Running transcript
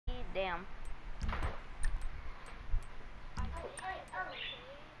Damn.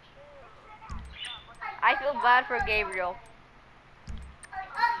 I feel bad for Gabriel.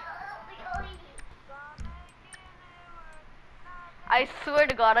 I swear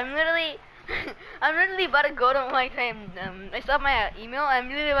to God, I'm literally, I'm literally about to go to my I still have my email. I'm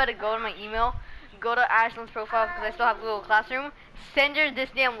literally about to go to my email, go to Ashlyn's profile because I still have Google Classroom. Send her this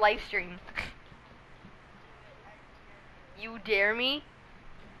damn live stream. You dare me?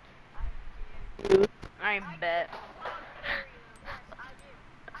 I bet.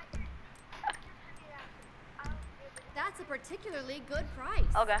 That's a particularly good price.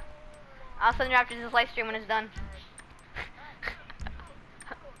 Okay. I'll send you after this live stream when it's done.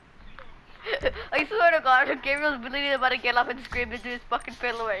 I swear to God, Gabriel's literally about to get up and scream into his fucking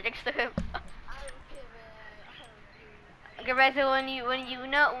pillow right next to him. Okay, right, so when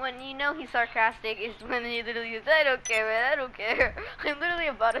you know he's sarcastic is when he literally says, I don't care, man, I don't care. I'm literally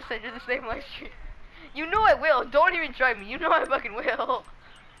about to send you the same live stream. You know I will. Don't even try me. You know I fucking will.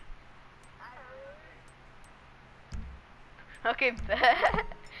 Okay, bet.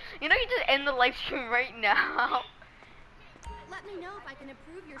 You know you just end the live stream right now. Let me know if I can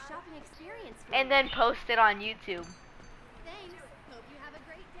improve your shopping experience. And then post it on YouTube. Thanks. Hope you have a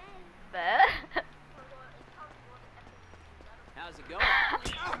great day. Bet. How's it going?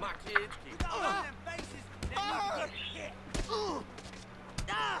 My kids keep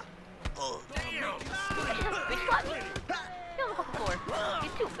Bitch slap me. Get on the fucking floor. You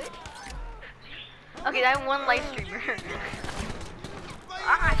too, bitch. Okay, I have one live streamer.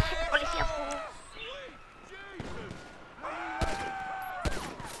 Ah, shit, policía, fool.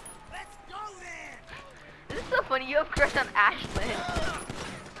 This is so funny. You have crush on Ashlyn.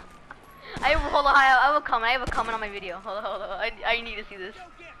 Hold on, I have a comment on my video. Hold on. I need to see this.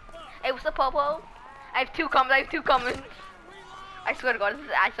 Hey, what's up, Popo? I have two comments. I swear to God, this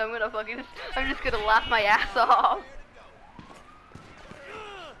is Ashlyn. I'm just gonna laugh my ass off.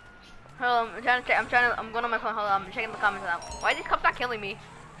 Hold on, I'm going on my phone. Hold on, I'm checking the comments now. Why are these cops not killing me?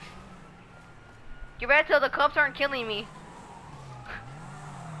 You better tell the cops aren't killing me.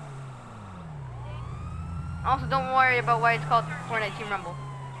 Also, don't worry about why it's called Fortnite Team Rumble.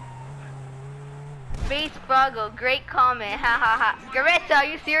 Base Buggle, great comment, ha ha ha. Garetta, are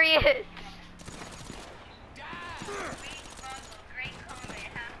you serious?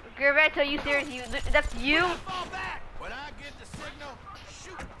 Garetta, are you serious? That's you? When I get the signal,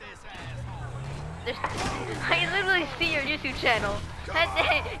 shoot this asshole. I literally see your YouTube channel.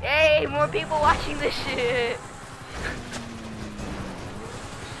 Hey, more people watching this shit.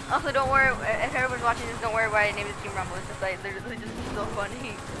 Also, don't worry, if everyone's watching this, don't worry why I named it Team Rumble. It's just like, literally just so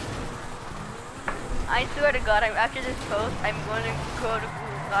funny. I swear to God, after this post, I'm going to go to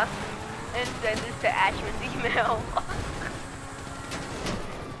Google Classroom and send this to Ashman's email.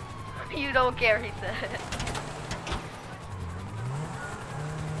 You don't care, he said.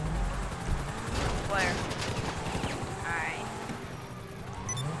 Where? Alright.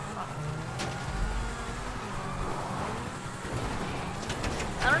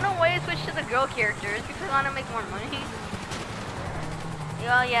 I don't know why I switched to the girl characters because I want to make more money.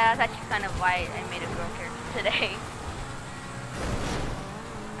 Well, yeah, that's actually kind of why I made a girl character today.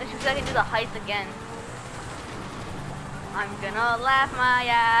 It's just I can do the heist again. I'm gonna laugh my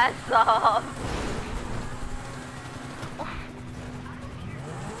ass off.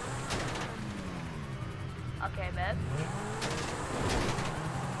 Okay, babe.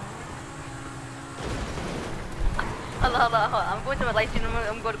 Hold on. I'm going to my live stream.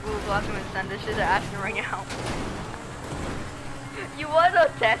 I'm going to Google Classroom and send this shit to Ashton right now. You want to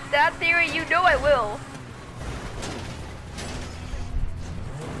test that theory? You know I will.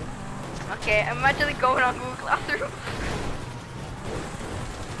 Okay, I'm actually going on Google Classroom.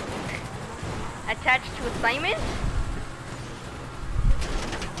 Attached to assignment?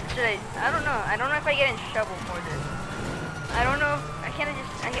 I don't know. I don't know if I get in trouble for this. I don't know if I can't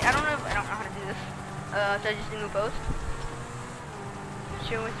just. I don't know how to do this. Should I just do new post?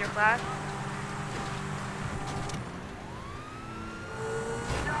 Share with your class.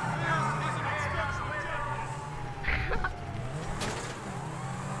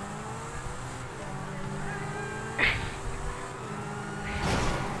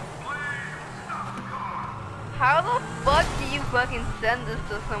 How the fuck do you fucking send this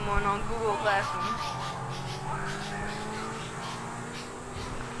to someone on Google Classroom?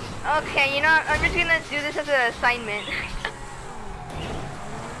 Okay, you know, I'm just gonna do this as an assignment.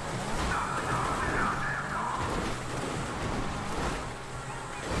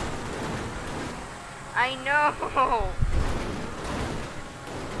 I know.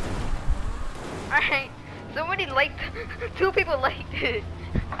 Alright, somebody liked, 2 people liked it.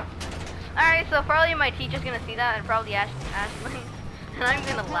 Alright, so probably my teacher's gonna see that and probably Ashley. And I'm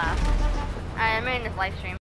gonna laugh. Alright, I'm in this live stream.